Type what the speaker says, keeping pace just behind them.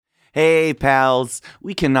Hey, pals.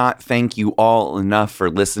 We cannot thank you all enough for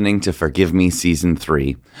listening to Forgive Me Season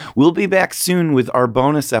 3. We'll be back soon with our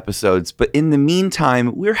bonus episodes, but in the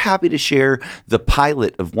meantime, we're happy to share the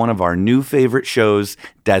pilot of one of our new favorite shows,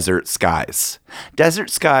 Desert Skies. Desert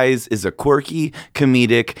Skies is a quirky,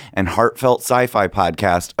 comedic, and heartfelt sci-fi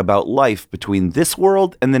podcast about life between this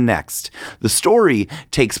world and the next. The story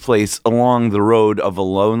takes place along the road of a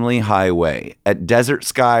lonely highway at Desert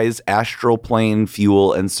Skies Astral Plane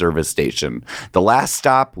Fuel and Service Station, the last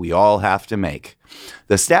stop we all have to make.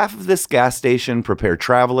 The staff of this gas station prepare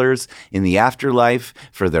travelers in the afterlife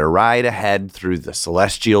for their ride ahead through the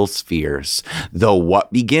celestial spheres. Though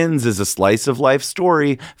what begins as a slice of life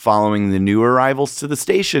story following the new arrivals to the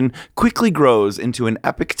station quickly grows into an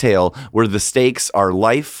epic tale where the stakes are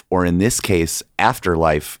life, or in this case,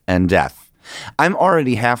 afterlife and death. I'm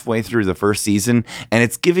already halfway through the first season, and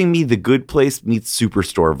it's giving me the Good Place meets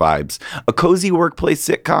Superstore vibes, a cozy workplace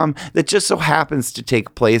sitcom that just so happens to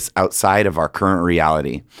take place outside of our current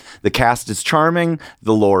reality. The cast is charming,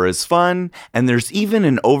 the lore is fun, and there's even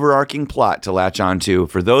an overarching plot to latch onto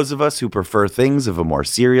for those of us who prefer things of a more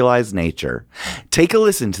serialized nature. Take a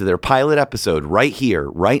listen to their pilot episode right here,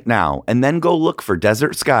 right now, and then go look for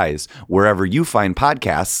Desert Skies wherever you find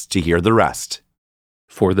podcasts to hear the rest.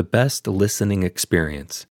 For the best listening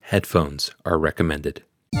experience, headphones are recommended.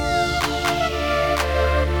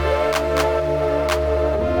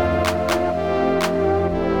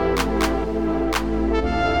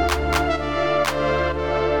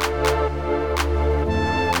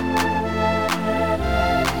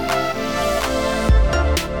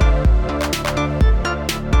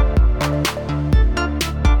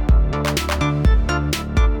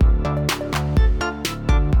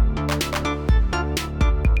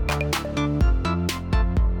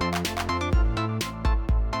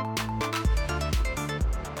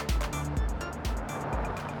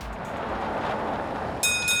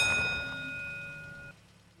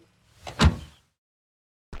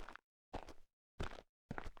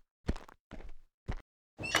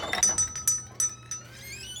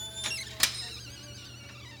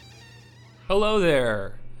 Hello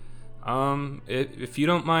there. If you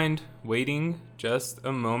don't mind waiting just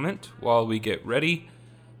a moment while we get ready,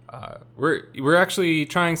 we're actually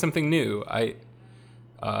trying something new. We're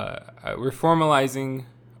formalizing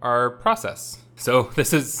our process. So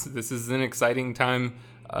this is an exciting time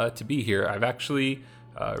to be here. I've actually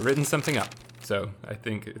written something up. So I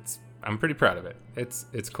think I'm pretty proud of it.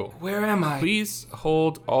 It's cool. Where am I? Please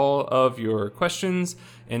hold all of your questions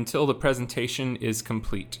until the presentation is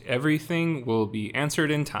complete. Everything will be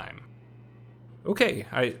answered in time. Okay,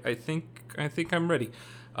 I think I'm ready.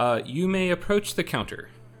 You may approach the counter.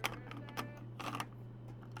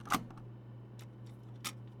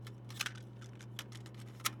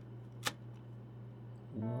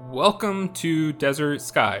 Welcome to Desert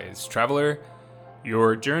Skies, traveler.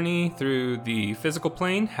 Your journey through the physical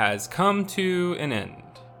plane has come to an end.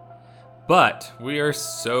 But we are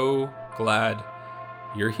so glad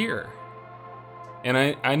you're here. And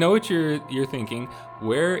I know what you're thinking.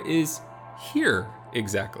 Where is here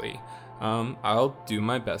exactly? I'll do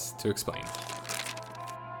my best to explain.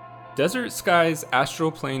 Desert Skies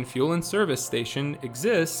Astral Plane Fuel and Service Station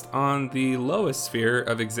exists on the lowest sphere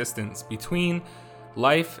of existence between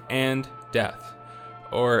life and death.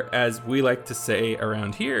 Or as we like to say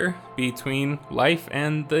around here, between life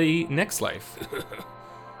and the next life.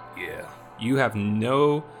 Yeah. You have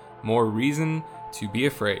no more reason to be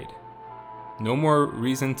afraid. No more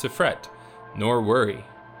reason to fret, nor worry.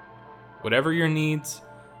 Whatever your needs,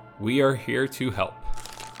 we are here to help.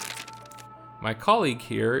 My colleague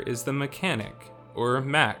here is the mechanic, or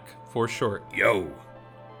Mac for short. Yo.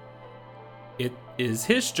 It is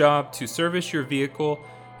his job to service your vehicle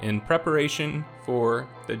in preparation for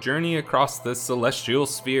the journey across the celestial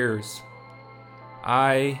spheres.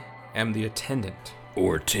 I am the attendant.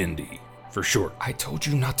 Or Tindy, for short. I told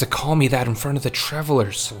you not to call me that in front of the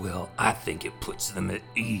travelers. Well, I think it puts them at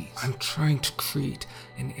ease. I'm trying to create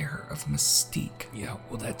an air of mystique. Yeah,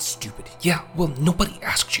 well, that's stupid. Yeah, well, nobody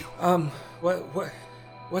asked you.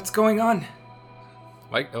 What's going on?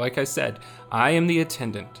 Like I said, I am the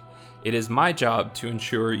attendant. It is my job to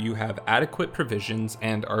ensure you have adequate provisions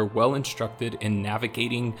and are well instructed in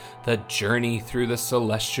navigating the journey through the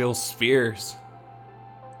celestial spheres.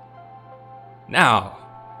 Now,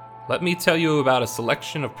 let me tell you about a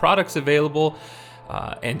selection of products available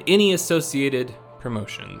and any associated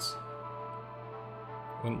promotions.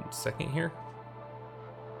 1 second here.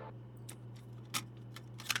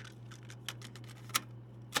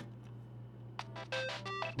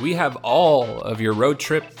 We have all of your road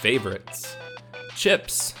trip favorites.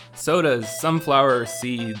 Chips, sodas, sunflower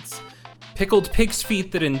seeds, pickled pig's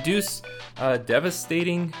feet that induce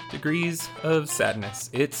devastating degrees of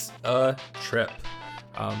sadness. It's a trip.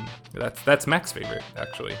 That's Mac's favorite,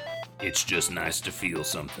 actually. It's just nice to feel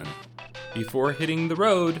something. Before hitting the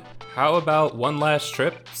road, how about one last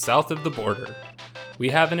trip south of the border? We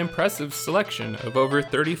have an impressive selection of over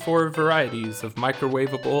 34 varieties of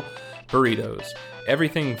microwavable burritos.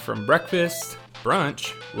 Everything from breakfast,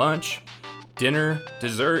 brunch, lunch, dinner,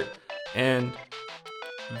 dessert, and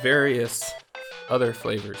various other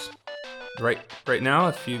flavors. Right now,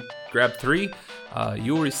 if you grab 3,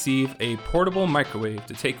 you'll receive a portable microwave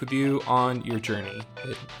to take with you on your journey.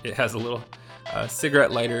 It has a little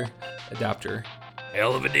cigarette lighter adapter.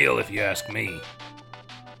 Hell of a deal if you ask me.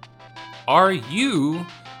 Are you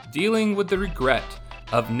dealing with the regret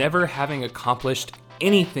of never having accomplished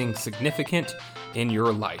anything significant in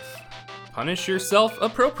your life? Punish yourself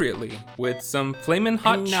appropriately with some flamin'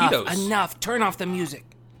 hot Cheetos. Enough. Turn off the music.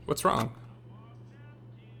 What's wrong?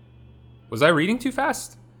 Was I reading too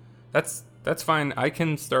fast? That's fine. I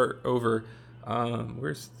can start over.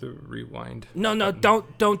 Where's the rewind? No,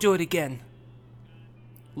 don't do it again.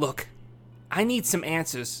 Look, I need some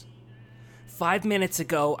answers. 5 minutes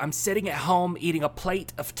ago, I'm sitting at home eating a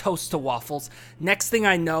plate of toaster waffles. Next thing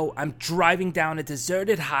I know, I'm driving down a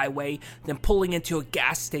deserted highway, then pulling into a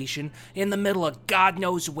gas station in the middle of God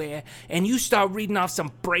knows where, and you start reading off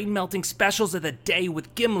some brain-melting specials of the day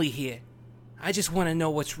with Gimli here. I just want to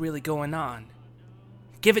know what's really going on.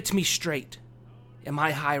 Give it to me straight. Am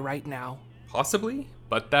I high right now? Possibly,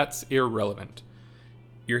 but that's irrelevant.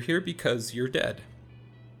 You're here because you're dead.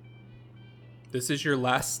 This is your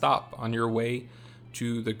last stop on your way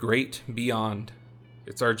to the great beyond.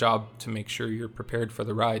 It's our job to make sure you're prepared for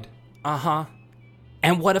the ride. Uh-huh.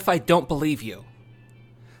 And what if I don't believe you?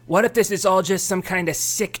 What if this is all just some kind of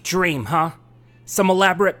sick dream, huh? Some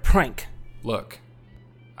elaborate prank? Look,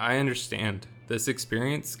 I understand this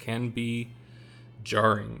experience can be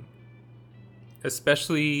jarring,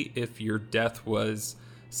 especially if your death was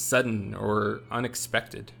sudden or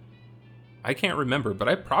unexpected. I can't remember, but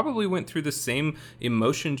I probably went through the same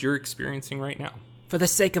emotions you're experiencing right now. For the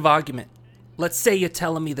sake of argument, let's say you're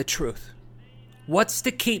telling me the truth. What's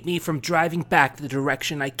to keep me from driving back the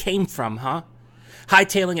direction I came from, huh?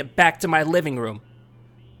 Hightailing it back to my living room.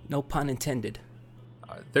 No pun intended.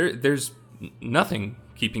 There's nothing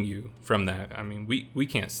keeping you from that. I mean, we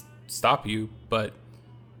can't stop you, but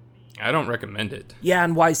I don't recommend it. Yeah,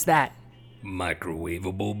 and why's that?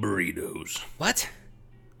 Microwavable burritos. What?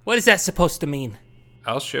 What is that supposed to mean?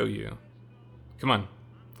 I'll show you. Come on,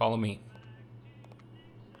 follow me.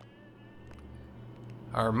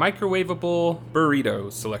 Our microwavable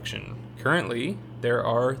burrito selection. Currently, there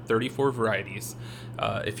are 34 varieties.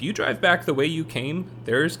 If you drive back the way you came,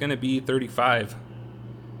 there's going to be 35.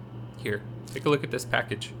 Here, take a look at this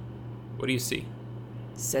package. What do you see?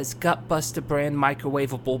 Says Gutbuster brand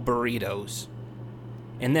microwavable burritos.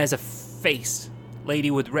 And there's a face. Lady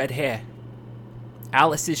with red hair.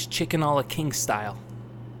 Alice's Chicken a la King style.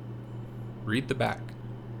 Read the back.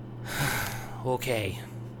 Okay.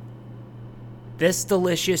 This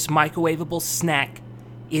delicious microwavable snack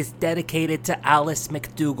is dedicated to Alice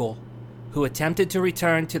McDougal, who attempted to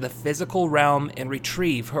return to the physical realm and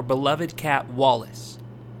retrieve her beloved cat Wallace.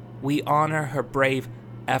 We honor her brave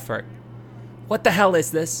effort. What the hell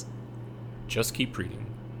is this? Just keep reading.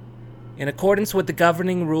 In accordance with the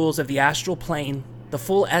governing rules of the astral plane, the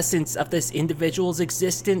full essence of this individual's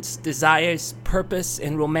existence, desires, purpose,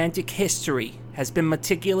 and romantic history has been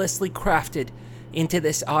meticulously crafted into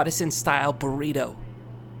this artisan-style burrito.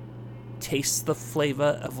 Taste the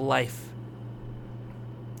flavor of life.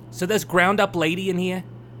 So there's ground-up lady in here?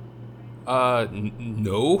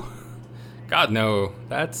 No. God, no.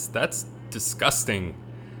 That's disgusting.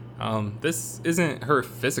 This isn't her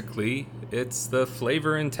physically. It's the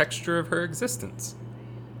flavor and texture of her existence,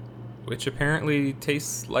 which apparently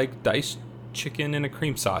tastes like diced chicken in a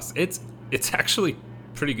cream sauce. It's actually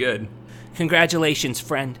pretty good. Congratulations,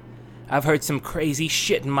 friend. I've heard some crazy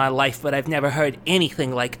shit in my life, but I've never heard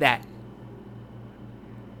anything like that.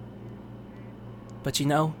 But you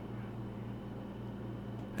know,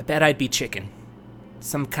 I bet I'd be chicken.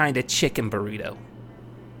 Some kind of chicken burrito.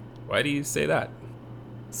 Why do you say that?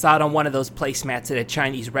 Saw it on one of those placemats at a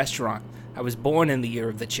Chinese restaurant. I was born in the year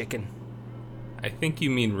of the chicken. I think you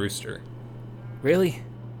mean rooster. Really?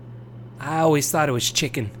 I always thought it was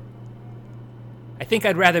chicken. I think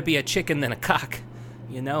I'd rather be a chicken than a cock,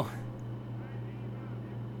 you know?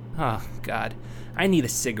 Oh, God. I need a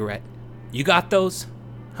cigarette. You got those?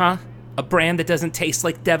 Huh? A brand that doesn't taste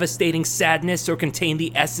like devastating sadness or contain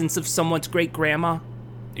the essence of someone's great-grandma?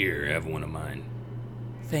 Here, have one of mine.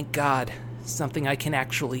 Thank God. Something I can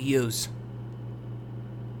actually use.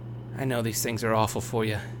 I know these things are awful for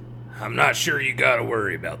you. I'm not sure you gotta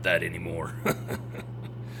worry about that anymore.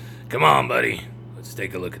 Come on, buddy. Let's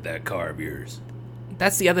take a look at that car of yours.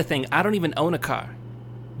 That's the other thing. I don't even own a car.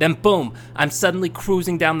 Then boom, I'm suddenly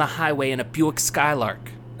cruising down the highway in a Buick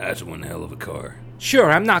Skylark. That's one hell of a car. Sure,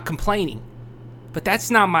 I'm not complaining. But that's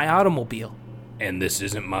not my automobile. And this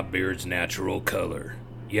isn't my beard's natural color.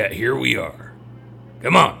 Yet here we are.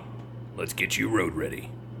 Come on. Let's get you road ready.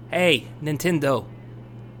 Hey, Nintendo.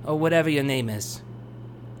 Or whatever your name is.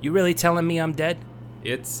 You really telling me I'm dead?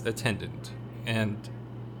 It's attendant. And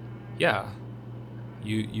yeah,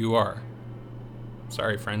 you are.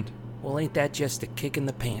 Sorry, friend. Well, ain't that just a kick in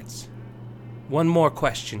the pants? One more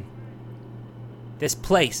question. This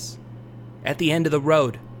place, at the end of the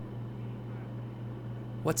road,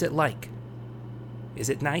 what's it like? Is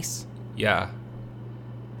it nice? Yeah,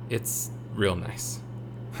 it's real nice.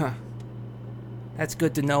 Huh. That's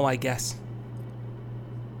good to know, I guess.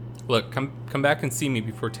 Look, come back and see me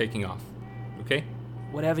before taking off, okay?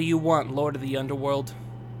 Whatever you want, Lord of the Underworld.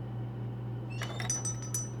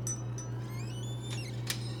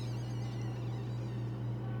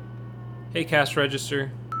 Hey, cash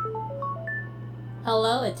register.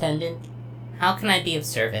 Hello, attendant. How can I be of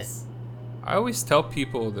service? I always tell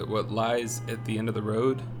people that what lies at the end of the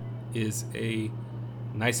road is a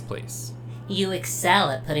nice place. You excel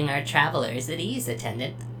at putting our travelers at ease,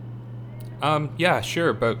 attendant. Yeah,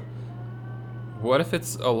 sure, but what if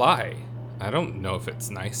it's a lie? I don't know if it's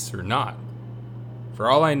nice or not. For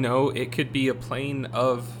all I know, it could be a plane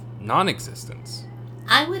of non-existence.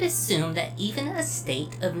 I would assume that even a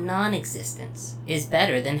state of non-existence is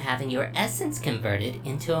better than having your essence converted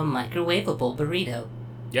into a microwavable burrito.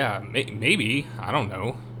 Yeah, maybe. I don't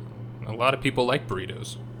know. A lot of people like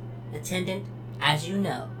burritos. Attendant, as you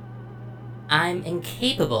know, I'm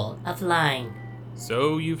incapable of lying,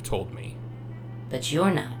 So you've told me. but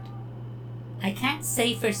you're not. I can't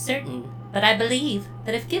say for certain, but I believe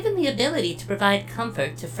that if given the ability to provide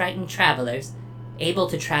comfort to frightened travelers, able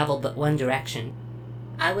to travel but one direction,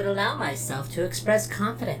 I would allow myself to express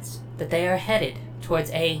confidence that they are headed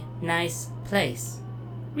towards a nice place,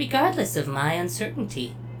 regardless of my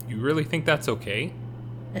uncertainty. You really think that's okay?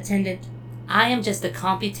 Attendant, I am just a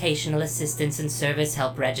computational assistance and service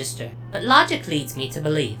help register, but logic leads me to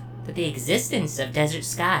believe that the existence of Desert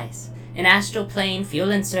Skies, an astral plane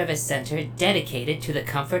fuel and service center dedicated to the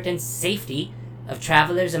comfort and safety of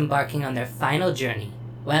travelers embarking on their final journey.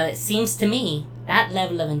 Well, it seems to me that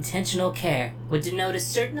level of intentional care would denote a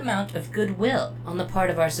certain amount of goodwill on the part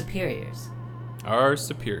of our superiors. Our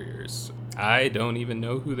superiors. I don't even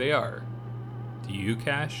know who they are. Do you,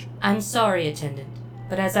 Cash? I'm sorry, attendant,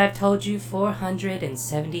 but as I've told you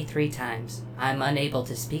 473 times, I'm unable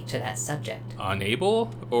to speak to that subject.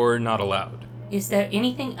 Unable or not allowed? Is there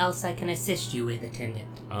anything else I can assist you with,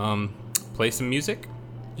 attendant? Play some music?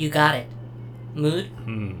 You got it. Mood?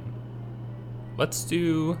 Let's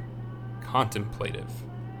do contemplative.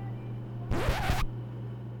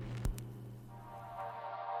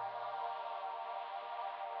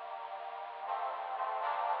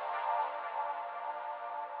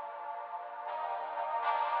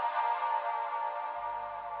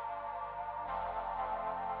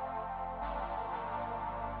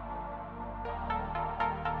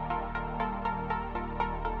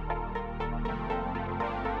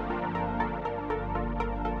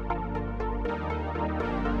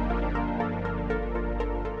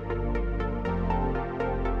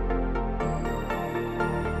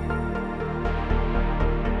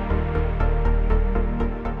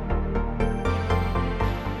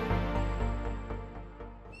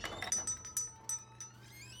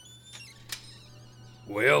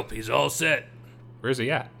 Well, he's all set. Where's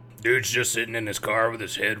he at? Dude's just sitting in his car with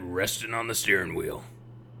his head resting on the steering wheel.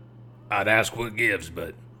 I'd ask what gives,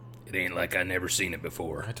 but it ain't like I never seen it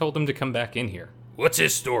before. I told him to come back in here. What's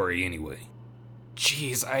his story, anyway?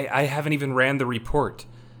 Jeez, I haven't even ran the report.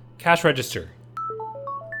 Cash register.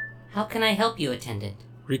 How can I help you, attendant?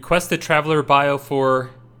 Request the traveler bio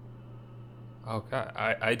for... Oh god,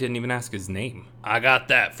 I didn't even ask his name. I got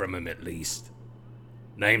that from him at least.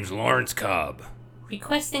 Name's Lawrence Cobb.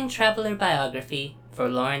 Requesting traveler biography for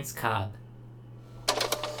Lawrence Cobb.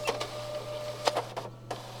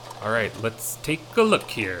 Alright, let's take a look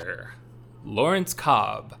here. Lawrence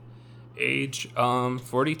Cobb. Age,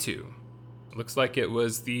 42. Looks like it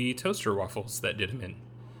was the toaster waffles that did him in.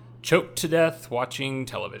 Choked to death watching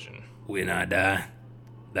television. When I die,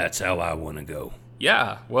 that's how I want to go.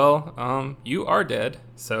 Yeah, well, you are dead,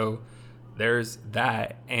 so there's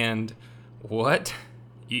that. And what?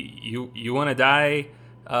 You want to die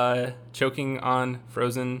choking on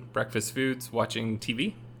frozen breakfast foods, watching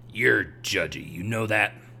TV. You're judgy, you know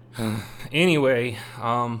that? Anyway,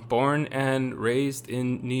 born and raised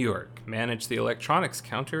in New York, managed the electronics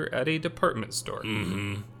counter at a department store.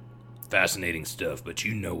 Mm-hmm. Fascinating stuff, but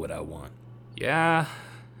you know what I want. Yeah,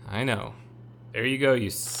 I know. There you go, you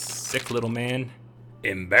sick little man.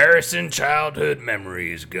 Embarrassing childhood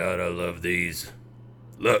memories. God, I love these.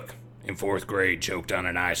 Look, in 4th grade, choked on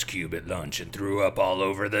an ice cube at lunch and threw up all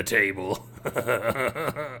over the table.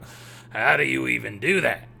 How do you even do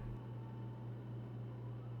that?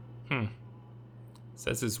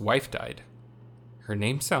 Says his wife died. Her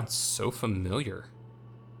name sounds so familiar.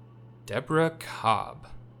 Deborah Cobb.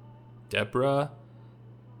 Deborah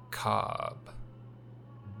Cobb.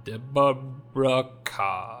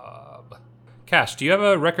 Cash, do you have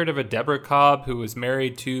a record of a Deborah Cobb who was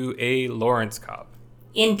married to a Lawrence Cobb?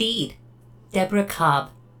 Indeed. Deborah Cobb.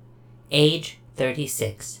 Age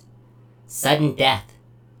 36. Sudden death.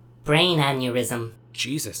 Brain aneurysm.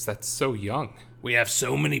 Jesus, that's so young. We have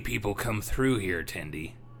so many people come through here,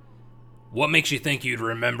 Tendy. What makes you think you'd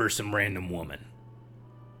remember some random woman?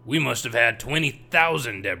 We must have had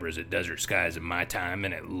 20,000 Deborahs at Desert Skies in my time,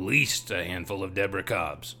 and at least a handful of Deborah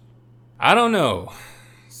Cobbs. I don't know.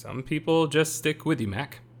 Some people just stick with you,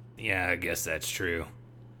 Mac. Yeah, I guess that's true.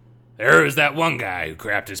 There was that one guy who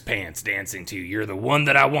crapped his pants dancing to "You're the One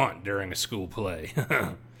That I Want" during a school play.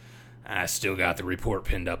 I still got the report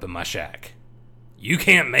pinned up in my shack. You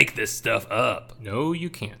can't make this stuff up. No, you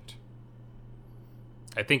can't.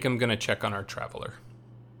 I think I'm gonna check on our traveler.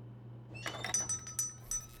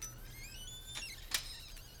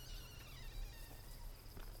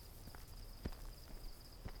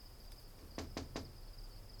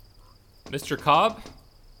 Mr. Cobb?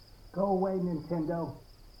 Go away, Nintendo.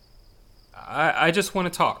 I just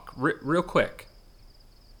want to talk, real quick.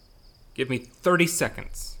 Give me 30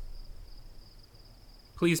 seconds.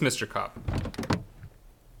 Please, Mr. Cobb.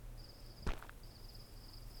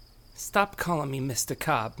 Stop calling me Mr.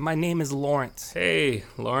 Cobb. My name is Lawrence. Hey,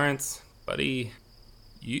 Lawrence, buddy.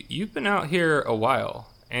 You've been out here a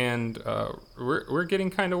while, and we're getting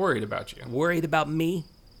kind of worried about you. Worried about me?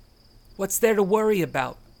 What's there to worry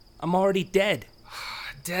about? I'm already dead.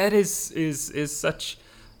 Dead is such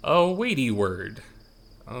a weighty word.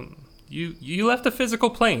 You left the physical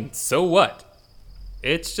plane, so what?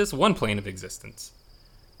 It's just one plane of existence.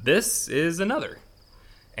 This is another.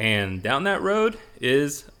 And down that road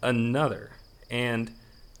is another. And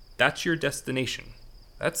that's your destination.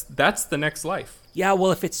 That's the next life. Yeah,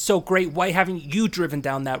 well, if it's so great, why haven't you driven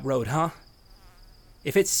down that road, huh?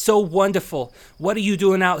 If it's so wonderful, what are you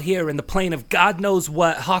doing out here in the plane of God knows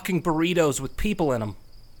what, hawking burritos with people in them?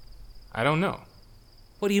 I don't know.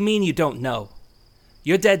 What do you mean you don't know?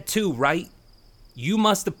 You're dead too, right? You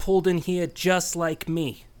must have pulled in here just like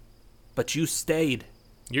me. But you stayed.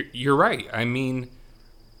 You're right. I mean,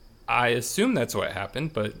 I assume that's what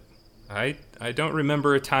happened, but I don't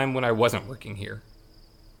remember a time when I wasn't working here.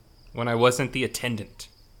 When I wasn't the attendant.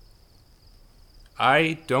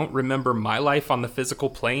 I don't remember my life on the physical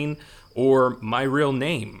plane or my real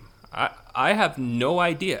name. I have no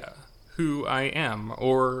idea who I am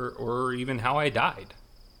or even how I died.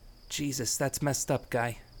 Jesus, that's messed up,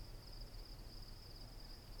 guy.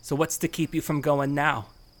 So what's to keep you from going now?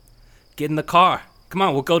 Get in the car. Come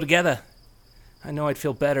on, we'll go together. I know I'd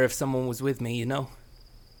feel better if someone was with me, you know?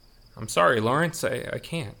 I'm sorry, Lawrence, I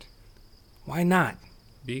can't. Why not?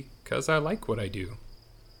 Because I like what I do.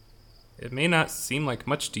 It may not seem like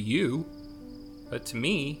much to you, but to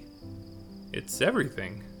me, it's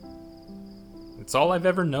everything. It's all I've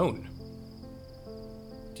ever known.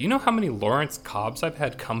 Do you know how many Lawrence Cobbs I've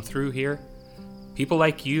had come through here? People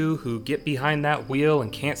like you who get behind that wheel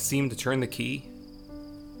and can't seem to turn the key?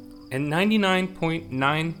 And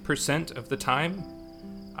 99.9% of the time,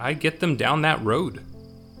 I get them down that road.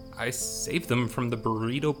 I save them from the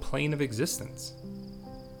burrito plane of existence.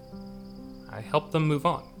 I help them move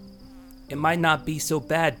on. It might not be so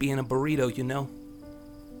bad being a burrito, you know?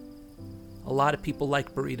 A lot of people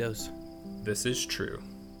like burritos. This is true.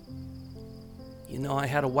 You know, I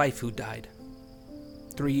had a wife who died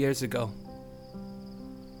 3 years ago.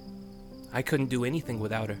 I couldn't do anything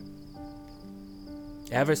without her.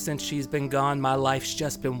 Ever since she's been gone, my life's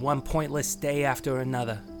just been one pointless day after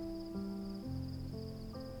another.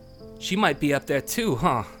 She might be up there too,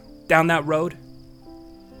 huh? Down that road?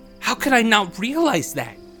 How could I not realize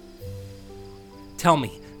that? Tell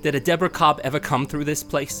me, did a Deborah Cobb ever come through this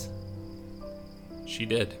place? She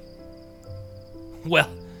did.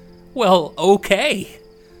 Well, okay.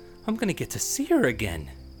 I'm gonna get to see her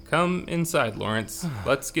again. Come inside, Lawrence.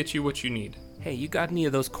 Let's get you what you need. Hey, you got any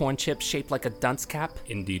of those corn chips shaped like a dunce cap?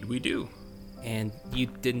 Indeed we do. And you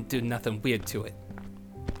didn't do nothing weird to it.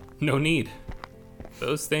 No need.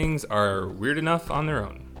 Those things are weird enough on their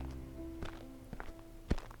own.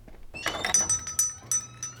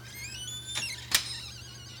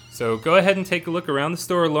 So go ahead and take a look around the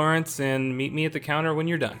store, Lawrence, and meet me at the counter when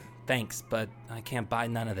you're done. Thanks, but I can't buy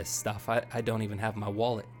none of this stuff. I don't even have my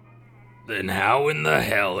wallet. Then how in the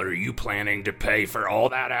hell are you planning to pay for all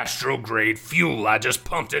that astral-grade fuel I just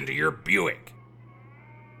pumped into your Buick?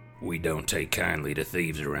 We don't take kindly to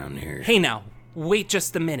thieves around here. Hey now, wait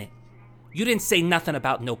just a minute. You didn't say nothing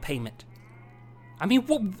about no payment. I mean,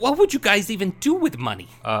 what would you guys even do with money?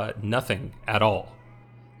 Nothing at all.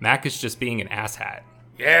 Mac is just being an asshat.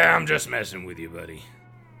 Yeah, I'm just messing with you, buddy.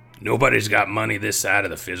 Nobody's got money this side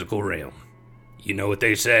of the physical realm. You know what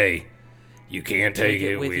they say, you can't take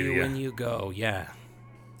it with you when you go, yeah.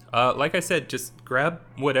 Like I said, just grab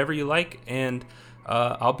whatever you like, and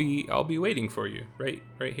I'll be waiting for you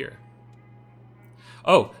right here.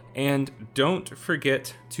 Oh, and don't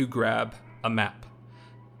forget to grab a map.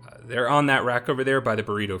 They're on that rack over there by the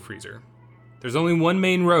burrito freezer. There's only one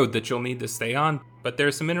main road that you'll need to stay on, but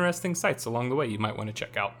there's some interesting sights along the way you might want to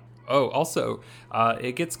check out. Oh, also,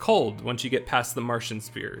 it gets cold once you get past the Martian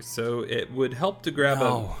sphere, so it would help to grab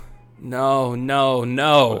No.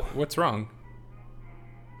 What's wrong?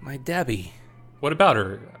 My Debbie. What about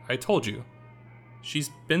her? I told you. She's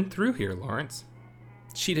been through here, Lawrence.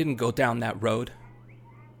 She didn't go down that road.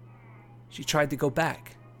 She tried to go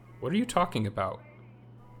back. What are you talking about?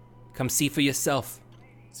 Come see for yourself.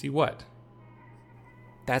 See what?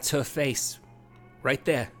 That's her face. Right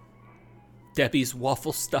there. Debbie's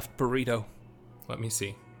waffle stuffed burrito. Let me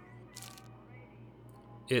see.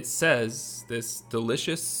 It says this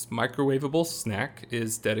delicious microwavable snack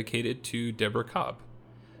is dedicated to Deborah Cobb,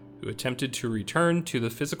 who attempted to return to the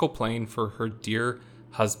physical plane for her dear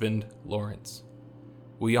husband, Lawrence.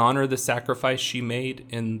 We honor the sacrifice she made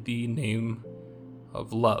in the name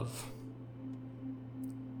of love.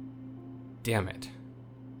 Damn it.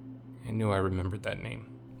 I knew I remembered that name.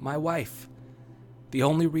 My wife. The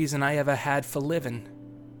only reason I ever had for living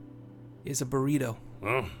is a burrito.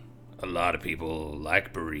 Well, a lot of people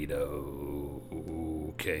like burrito.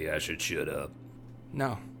 Okay, I should shut up.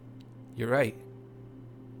 No, you're right.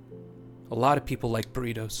 A lot of people like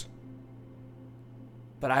burritos.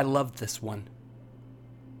 But I loved this one.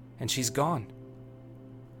 And she's gone.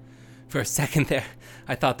 For a second there,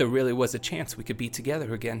 I thought there really was a chance we could be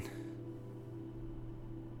together again.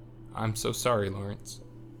 I'm so sorry, Lawrence.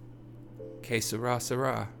 Que sera,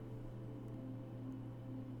 sera.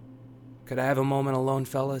 Could I have a moment alone,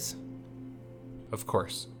 fellas? Of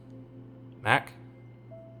course. Mac?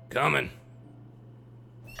 Coming.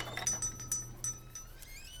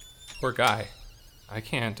 Poor guy. I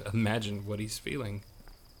can't imagine what he's feeling.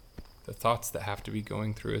 The thoughts that have to be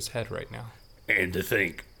going through his head right now. And to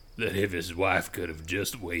think that if his wife could have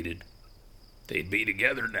just waited, they'd be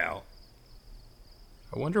together now.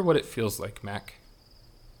 I wonder what it feels like, Mac.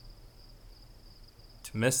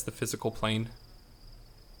 To miss the physical plane.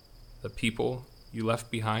 The people you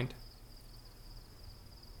left behind.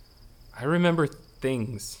 I remember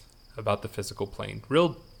things about the physical plane.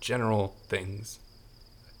 Real general things.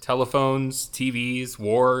 Telephones, TVs,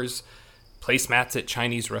 wars, placemats at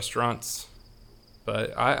Chinese restaurants.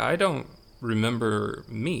 But I don't remember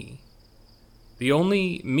me. The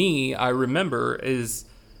only me I remember is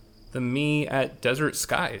the me at Desert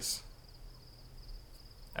Skies.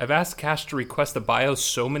 I've asked Cash to request a bio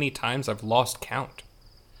so many times I've lost count.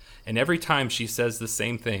 And every time she says the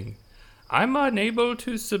same thing. I'm unable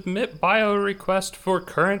to submit bio request for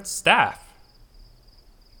current staff.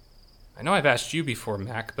 I know I've asked you before,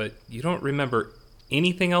 Mac, but you don't remember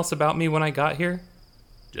anything else about me when I got here?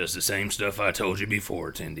 Just the same stuff I told you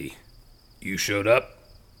before, Tindy. You showed up,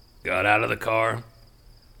 got out of the car,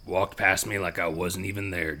 walked past me like I wasn't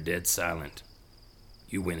even there, dead silent.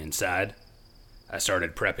 You went inside. I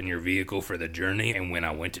started prepping your vehicle for the journey, and when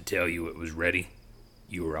I went to tell you it was ready,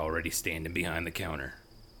 you were already standing behind the counter.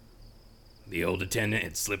 The old attendant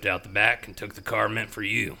had slipped out the back and took the car meant for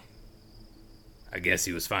you. I guess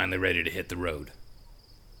he was finally ready to hit the road.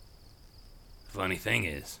 Funny thing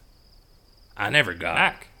is, I never got...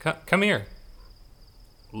 Mac, come here.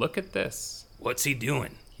 Look at this. What's he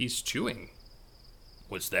doing? He's chewing.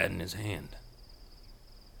 What's that in his hand?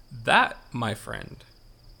 That, my friend,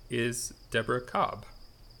 is Deborah Cobb.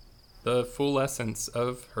 The full essence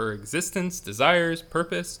of her existence, desires,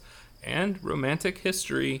 purpose, and romantic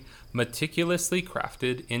history meticulously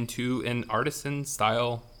crafted into an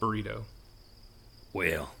artisan-style burrito.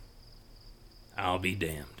 Well, I'll be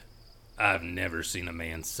damned. I've never seen a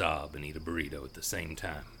man sob and eat a burrito at the same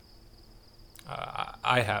time.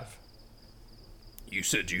 I have. You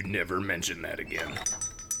said you'd never mention that again.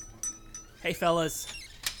 Hey, fellas.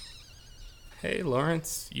 Hey,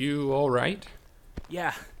 Lawrence, you all right?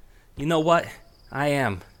 Yeah, you know what? I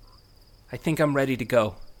am. I think I'm ready to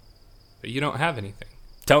go. But you don't have anything.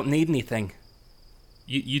 Don't need anything.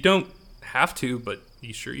 You don't have to, but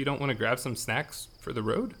you sure you don't want to grab some snacks for the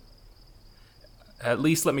road? At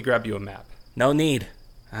least let me grab you a map. No need.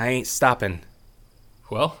 I ain't stopping.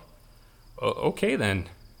 Well, okay then.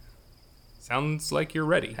 Sounds like you're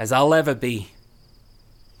ready. As I'll ever be.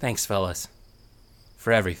 Thanks, fellas.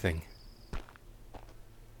 For everything.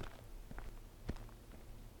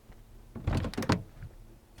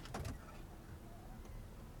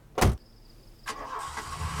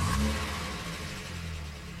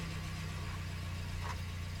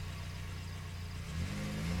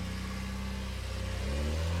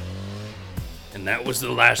 And that was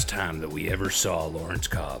the last time that we ever saw Lawrence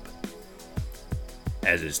Cobb.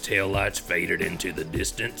 As his taillights faded into the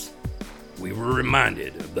distance, we were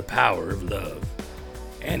reminded of the power of love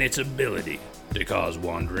and its ability to cause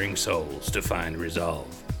wandering souls to find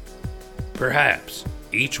resolve. Perhaps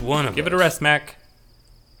each one of us... Give it a rest, Mac.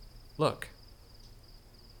 Look.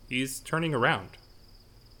 He's turning around.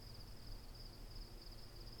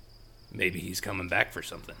 Maybe he's coming back for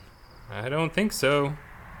something. I don't think so.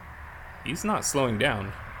 He's not slowing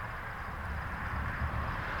down.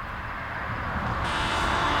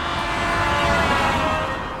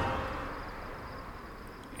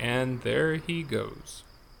 And there he goes.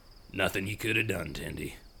 Nothing you could have done,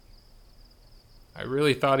 Tindy. I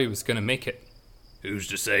really thought he was gonna make it. Who's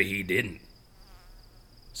to say he didn't?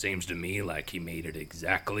 Seems to me like he made it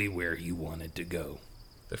exactly where he wanted to go.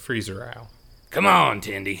 The freezer aisle. Come on,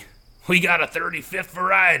 Tindy. We got a 35th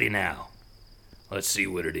variety now. Let's see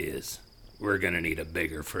what it is. We're gonna need a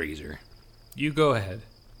bigger freezer. You go ahead.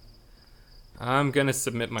 I'm gonna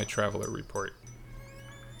submit my traveler report.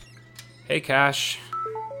 Hey, Cash.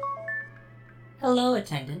 Hello,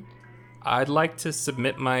 attendant. I'd like to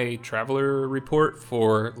submit my traveler report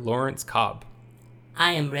for Lawrence Cobb.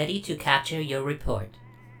 I am ready to capture your report.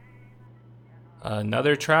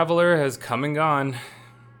 Another traveler has come and gone.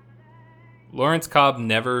 Lawrence Cobb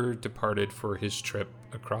never departed for his trip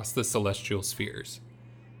across the celestial spheres.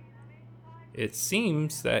 It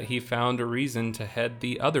seems that he found a reason to head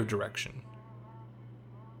the other direction.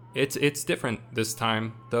 It's different this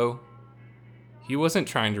time, though. He wasn't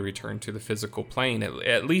trying to return to the physical plane,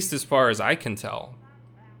 at least as far as I can tell.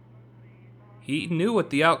 He knew what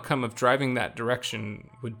the outcome of driving that direction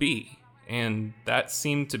would be, and that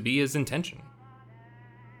seemed to be his intention.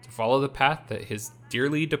 To follow the path that his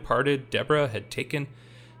dearly departed Deborah had taken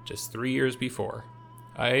just 3 years before.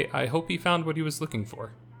 I hope he found what he was looking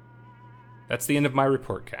for. That's the end of my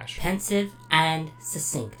report, Cash. Pensive and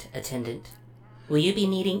succinct, attendant. Will you be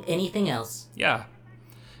needing anything else? Yeah.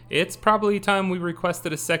 It's probably time we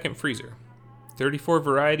requested a second freezer. 34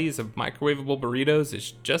 varieties of microwavable burritos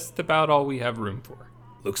is just about all we have room for.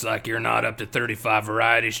 Looks like you're not up to 35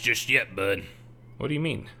 varieties just yet, bud. What do you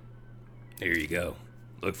mean? Here you go.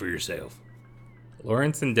 Look for yourself.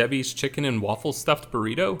 Lawrence and Debbie's chicken and waffle stuffed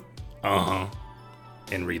burrito? Uh-huh.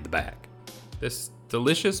 And read the back. This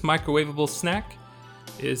delicious microwavable snack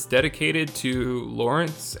is dedicated to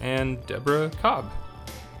Lawrence and Deborah Cobb,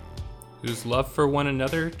 whose love for one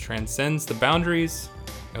another transcends the boundaries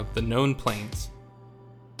of the known planes.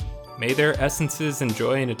 May their essences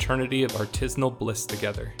enjoy an eternity of artisanal bliss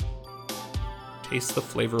together. Taste the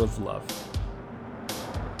flavor of love.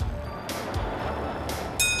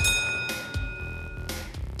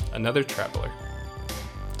 Another traveler.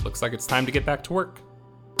 Looks like it's time to get back to work.